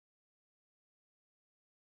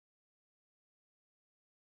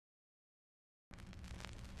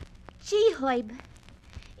Gee, Herb,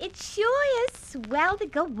 it sure is swell to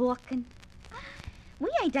go walking. We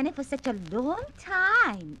ain't done it for such a long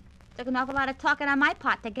time. Took an awful lot of talking on my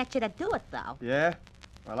part to get you to do it, though. Yeah?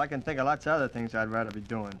 Well, I can think of lots of other things I'd rather be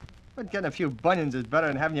doing. But getting a few bunions is better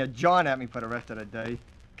than having you jawing at me for the rest of the day.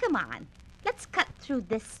 Come on, let's cut through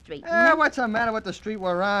this street. What's the matter with the street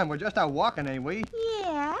we're on? We're just out walking, ain't we?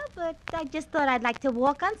 Yeah, but I just thought I'd like to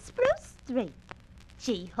walk on Spruce Street.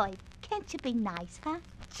 Gee, Herb, can't you be nice, huh?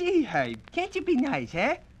 Gee, Herb, can't you be nice,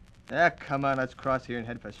 huh? Yeah, come on, let's cross here and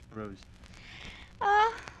head for Spruce.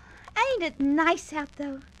 Ain't it nice out,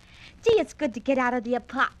 though? Gee, it's good to get out of the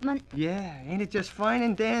apartment. Yeah, ain't it just fine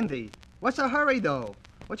and dandy? What's the hurry, though?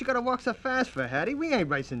 What you gotta walk so fast for, Hattie? We ain't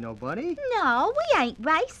racing nobody. No, we ain't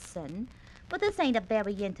racing. But this ain't a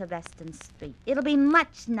very interesting street. It'll be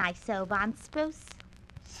much nicer over on Spruce.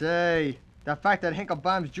 Say, the fact that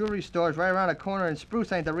Hinklebaum's jewelry store's right around the corner in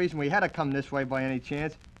Spruce ain't the reason we had to come this way by any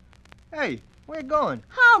chance. Hey, where you going?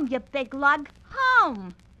 Home, you big lug.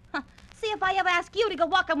 Home. See if I ever ask you to go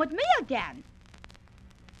walking with me again.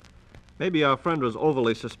 Maybe our friend was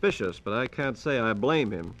overly suspicious, but I can't say I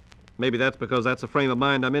blame him. Maybe that's because that's the frame of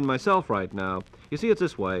mind I'm in myself right now. You see, it's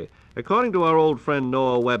this way. According to our old friend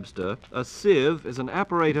Noah Webster, a sieve is an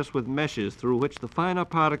apparatus with meshes through which the finer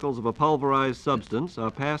particles of a pulverized substance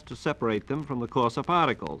are passed to separate them from the coarser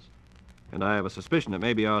particles. And I have a suspicion that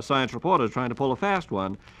maybe our science reporter is trying to pull a fast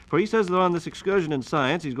one, for he says that on this excursion in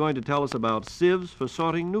science he's going to tell us about sieves for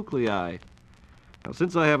sorting nuclei. Now,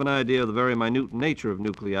 since I have an idea of the very minute nature of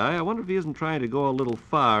nuclei, I wonder if he isn't trying to go a little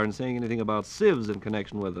far in saying anything about sieves in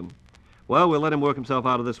connection with them. Well, we'll let him work himself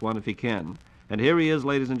out of this one if he can. And here he is,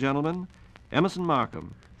 ladies and gentlemen, Emerson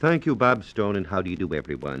Markham. Thank you, Bob Stone, and how do you do,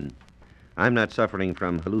 everyone? I'm not suffering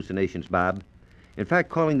from hallucinations, Bob. In fact,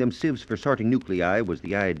 calling them sieves for sorting nuclei was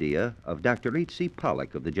the idea of Dr. H.C.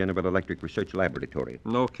 Pollock of the General Electric Research Laboratory.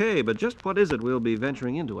 Okay, but just what is it we'll be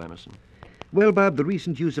venturing into, Emerson? Well, Bob, the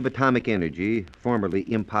recent use of atomic energy, formerly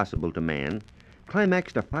impossible to man,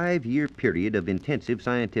 climaxed a 5-year period of intensive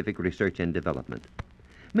scientific research and development.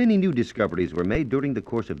 Many new discoveries were made during the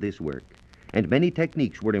course of this work, and many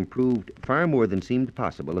techniques were improved far more than seemed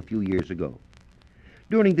possible a few years ago.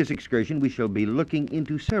 During this excursion, we shall be looking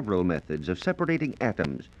into several methods of separating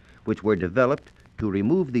atoms which were developed to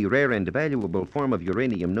remove the rare and valuable form of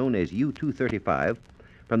uranium known as U-235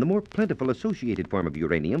 from the more plentiful associated form of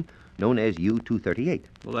uranium known as U-238.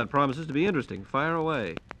 Well, that promises to be interesting. Fire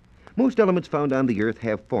away. Most elements found on the Earth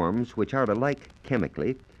have forms which are alike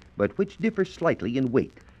chemically, but which differ slightly in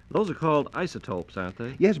weight. Those are called isotopes, aren't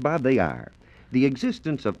they? Yes, Bob, they are. The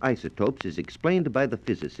existence of isotopes is explained by the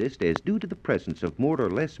physicist as due to the presence of more or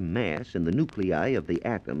less mass in the nuclei of the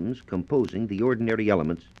atoms composing the ordinary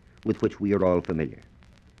elements with which we are all familiar.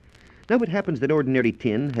 Now, it happens that ordinary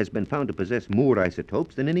tin has been found to possess more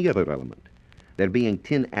isotopes than any other element, there being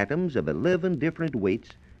tin atoms of 11 different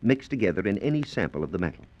weights mixed together in any sample of the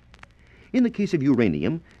metal. In the case of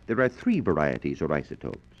uranium, there are 3 varieties or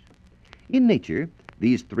isotopes. In nature,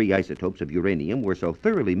 these 3 isotopes of uranium were so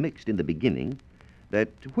thoroughly mixed in the beginning that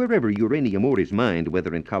wherever uranium ore is mined,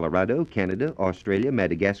 whether in Colorado, Canada, Australia,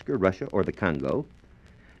 Madagascar, Russia, or the Congo,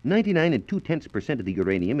 99 2/10% of the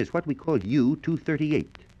uranium is what we call U-238.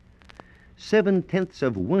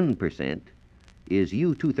 0.7% is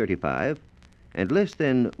U-235, and less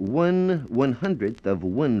than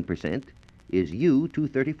 1/100% is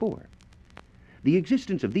U-234. The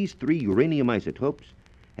existence of these 3 uranium isotopes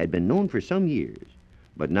had been known for some years,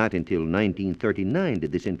 but not until 1939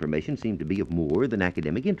 did this information seem to be of more than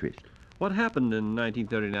academic interest. What happened in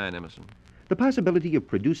 1939, Emerson? The possibility of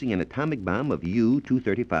producing an atomic bomb of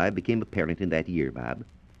U-235 became apparent in that year, Bob.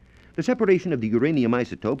 The separation of the uranium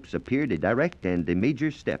isotopes appeared a direct and a major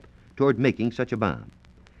step toward making such a bomb.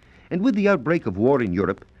 And with the outbreak of war in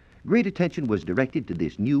Europe, great attention was directed to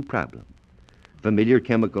this new problem. Familiar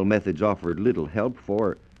chemical methods offered little help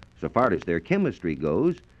for, so far as their chemistry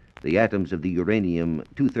goes, the atoms of the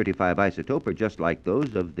uranium-235 isotope are just like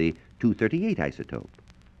those of the 238 isotope.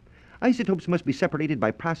 Isotopes must be separated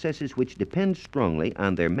by processes which depend strongly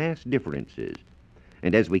on their mass differences.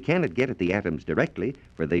 And as we cannot get at the atoms directly,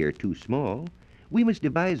 for they are too small, we must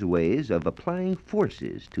devise ways of applying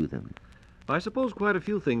forces to them. I suppose quite a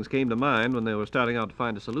few things came to mind when they were starting out to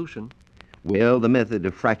find a solution. Well, the method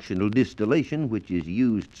of fractional distillation, which is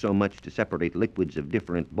used so much to separate liquids of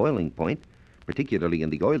different boiling point, particularly in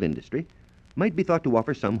the oil industry, might be thought to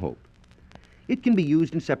offer some hope. It can be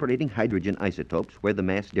used in separating hydrogen isotopes where the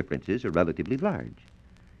mass differences are relatively large.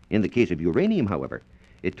 In the case of uranium, however,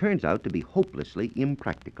 it turns out to be hopelessly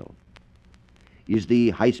impractical. Is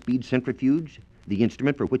the high-speed centrifuge the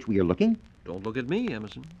instrument for which we are looking? Don't look at me,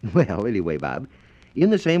 Emerson. Well, anyway, Bob, In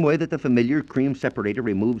the same way that the familiar cream separator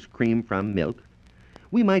removes cream from milk,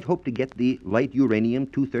 we might hope to get the light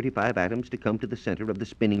uranium-235 atoms to come to the center of the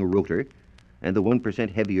spinning rotor and the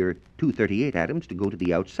 1% heavier 238 atoms to go to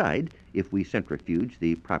the outside if we centrifuge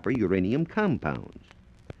the proper uranium compounds.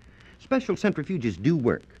 Special centrifuges do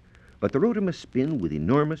work, but the rotor must spin with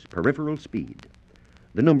enormous peripheral speed.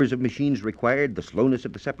 The numbers of machines required, the slowness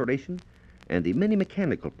of the separation, and the many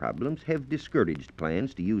mechanical problems have discouraged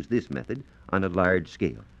plans to use this method on a large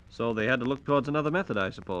scale. So they had to look towards another method, I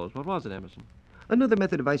suppose. What was it, Emerson? Another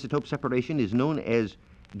method of isotope separation is known as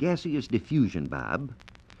gaseous diffusion, Bob.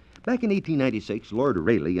 Back in 1896, Lord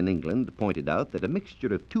Rayleigh in England pointed out that a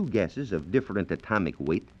mixture of two gases of different atomic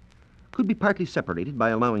weight could be partly separated by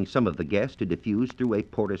allowing some of the gas to diffuse through a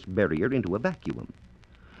porous barrier into a vacuum.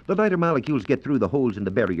 The lighter molecules get through the holes in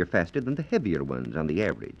the barrier faster than the heavier ones on the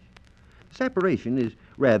average. Separation is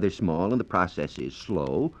rather small and the process is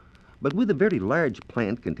slow, but with a very large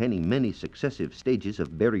plant containing many successive stages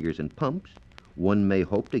of barriers and pumps, one may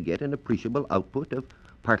hope to get an appreciable output of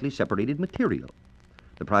partly separated material.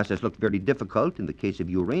 The process looked very difficult in the case of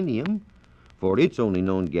uranium, for its only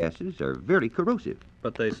known gases are very corrosive.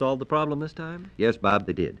 But they solved the problem this time? Yes, Bob,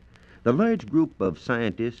 they did. The large group of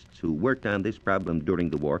scientists who worked on this problem during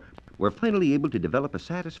the war were finally able to develop a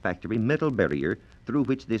satisfactory metal barrier through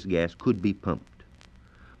which this gas could be pumped.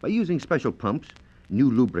 By using special pumps, new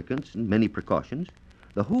lubricants, and many precautions,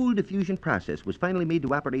 the whole diffusion process was finally made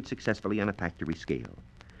to operate successfully on a factory scale.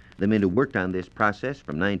 The men who worked on this process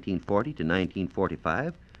from 1940 to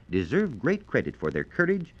 1945 deserve great credit for their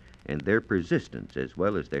courage and their persistence as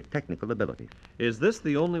well as their technical ability. Is this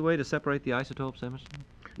the only way to separate the isotopes, Emerson?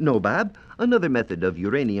 No, Bob. Another method of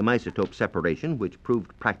uranium isotope separation, which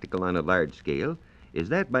proved practical on a large scale, is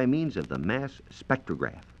that by means of the mass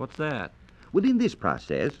spectrograph. What's that? Within this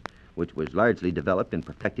process, which was largely developed and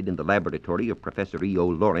perfected in the laboratory of Professor E.O.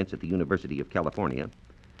 Lawrence at the University of California,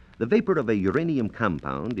 the vapor of a uranium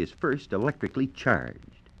compound is first electrically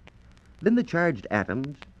charged. Then the charged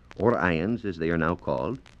atoms, or ions as they are now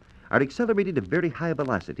called, are accelerated to very high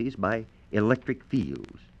velocities by electric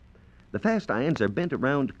fields. The fast ions are bent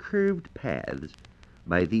around curved paths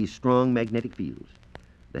by these strong magnetic fields.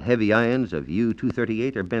 The heavy ions of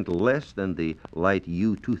U-238 are bent less than the light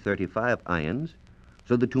U-235 ions,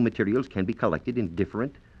 so the two materials can be collected in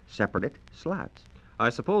different, separate slots. I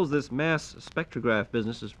suppose this mass spectrograph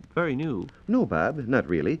business is very new. No, Bob, not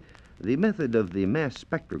really. The method of the mass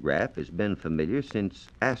spectrograph has been familiar since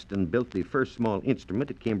Aston built the first small instrument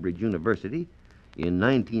at Cambridge University in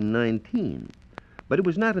 1919. But it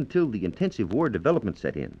was not until the intensive war development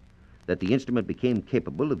set in that the instrument became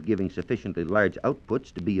capable of giving sufficiently large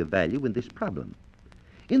outputs to be of value in this problem.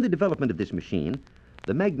 In the development of this machine,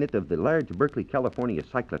 the magnet of the large Berkeley, California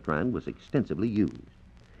cyclotron was extensively used.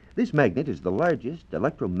 This magnet is the largest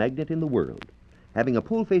electromagnet in the world, having a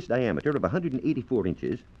pole-face diameter of 184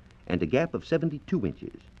 inches and a gap of 72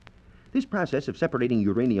 inches. This process of separating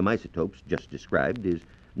uranium isotopes just described is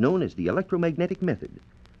known as the electromagnetic method,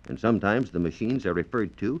 and sometimes the machines are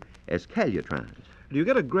referred to as calutrons. Do you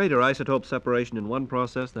get a greater isotope separation in one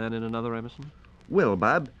process than in another, Emerson? Well,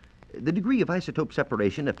 Bob, the degree of isotope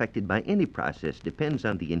separation affected by any process depends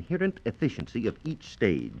on the inherent efficiency of each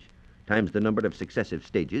stage, times the number of successive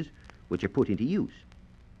stages which are put into use.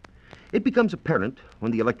 It becomes apparent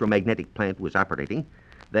when the electromagnetic plant was operating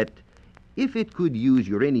that if it could use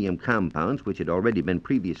uranium compounds which had already been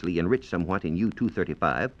previously enriched somewhat in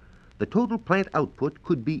U-235, the total plant output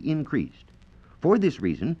could be increased. For this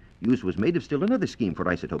reason, use was made of still another scheme for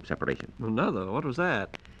isotope separation. Another? What was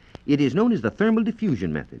that? It is known as the thermal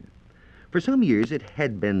diffusion method. For some years, it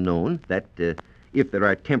had been known that if there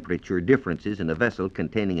are temperature differences in a vessel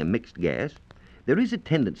containing a mixed gas, there is a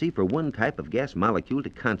tendency for one type of gas molecule to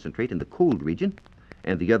concentrate in the cold region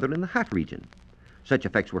and the other in the hot region. Such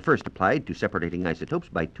effects were first applied to separating isotopes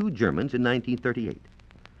by two Germans in 1938.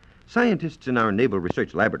 Scientists in our Naval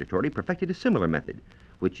Research Laboratory perfected a similar method,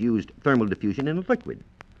 which used thermal diffusion in a liquid.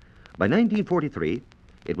 By 1943,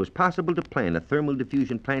 it was possible to plan a thermal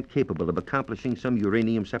diffusion plant capable of accomplishing some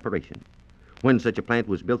uranium separation. When such a plant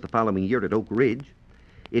was built the following year at Oak Ridge,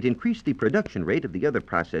 it increased the production rate of the other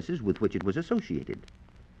processes with which it was associated.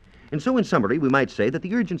 And so, in summary, we might say that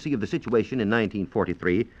the urgency of the situation in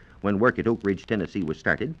 1943, when work at Oak Ridge, Tennessee was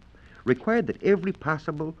started, required that every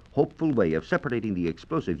possible, hopeful way of separating the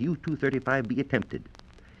explosive U-235 be attempted.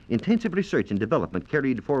 Intensive research and development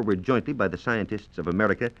carried forward jointly by the scientists of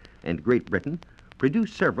America and Great Britain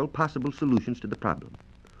produced several possible solutions to the problem.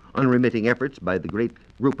 Unremitting efforts by the great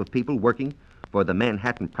group of people working for the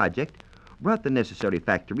Manhattan Project brought the necessary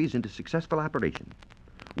factories into successful operation.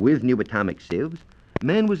 With new atomic sieves,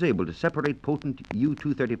 man was able to separate potent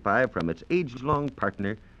U-235 from its age-long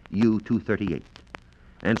partner, U-238.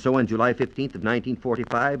 And so on July 15th of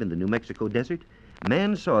 1945 in the New Mexico desert,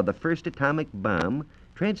 man saw the first atomic bomb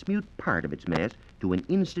transmute part of its mass to an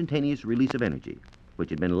instantaneous release of energy, which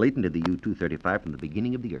had been latent in the U-235 from the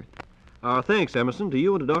beginning of the Earth. Our thanks, Emerson, to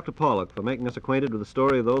you and to Dr. Pollock for making us acquainted with the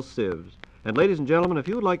story of those sieves. And ladies and gentlemen, if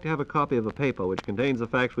you would like to have a copy of a paper which contains the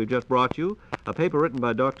facts we've just brought you, a paper written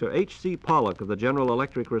by Dr. H.C. Pollock of the General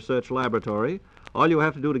Electric Research Laboratory, all you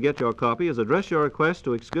have to do to get your copy is address your request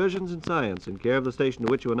to Excursions in Science in care of the station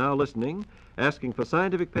to which you are now listening, asking for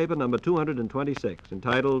scientific paper number 226,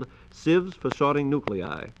 entitled Sieves for Sorting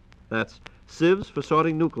Nuclei. That's Sieves for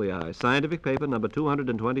Sorting Nuclei, scientific paper number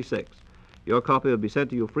 226. Your copy will be sent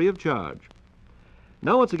to you free of charge.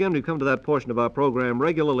 Now, once again, we've come to that portion of our program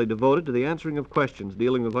regularly devoted to the answering of questions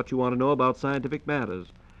dealing with what you want to know about scientific matters.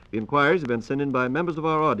 The inquiries have been sent in by members of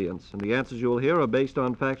our audience, and the answers you will hear are based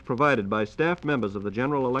on facts provided by staff members of the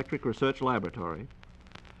General Electric Research Laboratory.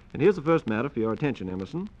 And here's the first matter for your attention,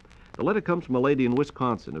 Emerson. The letter comes from a lady in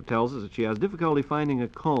Wisconsin who tells us that she has difficulty finding a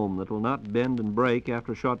comb that will not bend and break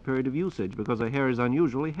after a short period of usage because her hair is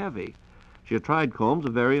unusually heavy. She has tried combs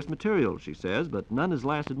of various materials, she says, but none has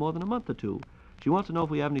lasted more than a month or two. She wants to know if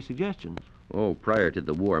we have any suggestions. Oh, prior to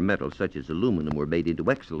the war, metals such as aluminum were made into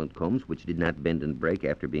excellent combs which did not bend and break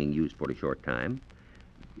after being used for a short time.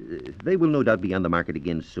 They will no doubt be on the market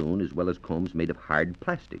again soon, as well as combs made of hard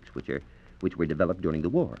plastics, which were developed during the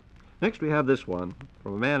war. Next, we have this one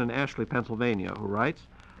from a man in Ashley, Pennsylvania, who writes,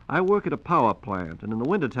 I work at a power plant, and in the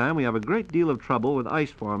wintertime we have a great deal of trouble with ice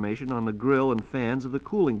formation on the grill and fans of the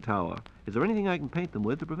cooling tower. Is there anything I can paint them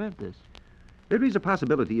with to prevent this? There is a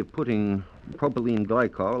possibility of putting propylene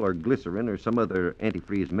glycol or glycerin or some other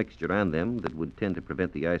antifreeze mixture on them that would tend to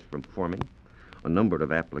prevent the ice from forming. A number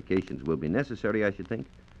of applications will be necessary, I should think.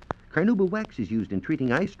 Carnauba wax is used in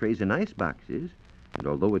treating ice trays and ice boxes, and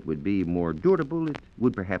although it would be more durable, it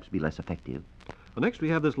would perhaps be less effective. Well, next we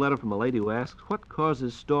have this letter from a lady who asks, what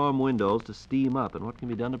causes storm windows to steam up, and what can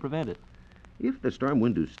be done to prevent it? If the storm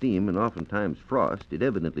windows steam and oftentimes frost, it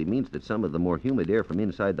evidently means that some of the more humid air from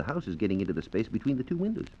inside the house is getting into the space between the two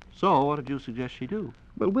windows. So, what did you suggest she do?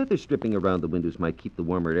 Well, weather stripping around the windows might keep the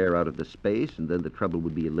warmer air out of the space, and then the trouble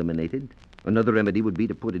would be eliminated. Another remedy would be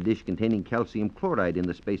to put a dish containing calcium chloride in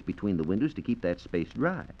the space between the windows to keep that space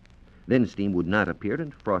dry. Then steam would not appear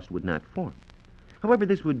and frost would not form. However,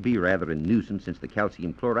 this would be rather a nuisance since the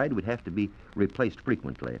calcium chloride would have to be replaced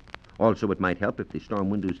frequently. Also, it might help if the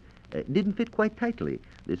storm windows didn't fit quite tightly.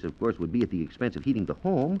 This, of course, would be at the expense of heating the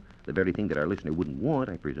home, the very thing that our listener wouldn't want,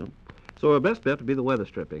 I presume. So our best bet would be the weather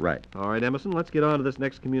stripping. Right. All right, Emerson, let's get on to this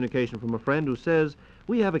next communication from a friend who says,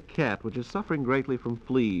 we have a cat which is suffering greatly from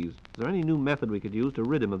fleas. Is there any new method we could use to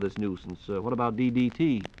rid him of this nuisance? What about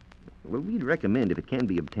DDT? Well, we'd recommend, if it can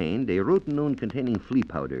be obtained, a rotenone containing flea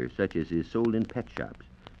powder, such as is sold in pet shops.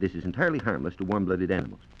 This is entirely harmless to warm-blooded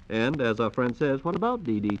animals. And, as our friend says, what about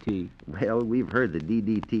DDT? Well, we've heard that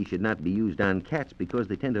DDT should not be used on cats because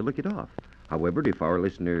they tend to lick it off. However, if our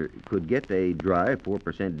listener could get a dry 4%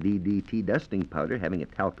 DDT dusting powder having a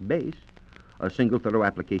talc base, a single thorough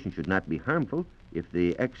application should not be harmful if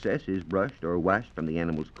the excess is brushed or washed from the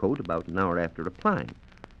animal's coat about an hour after applying.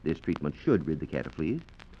 This treatment should rid the cat of fleas.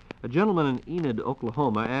 A gentleman in Enid,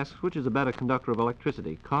 Oklahoma, asks which is a better conductor of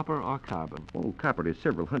electricity, copper or carbon? Oh, copper is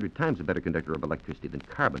several hundred times a better conductor of electricity than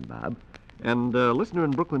carbon, Bob. And a listener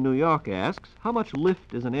in Brooklyn, New York asks, how much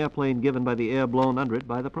lift is an airplane given by the air blown under it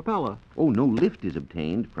by the propeller? Oh, no lift is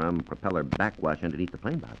obtained from propeller backwash underneath the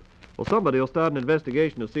plane, Bob. Well, somebody will start an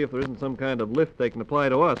investigation to see if there isn't some kind of lift they can apply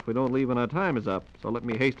to us if we don't leave when our time is up. So let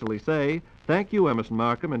me hastily say, thank you, Emerson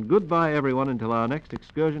Markham, and goodbye, everyone, until our next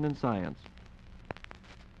excursion in science.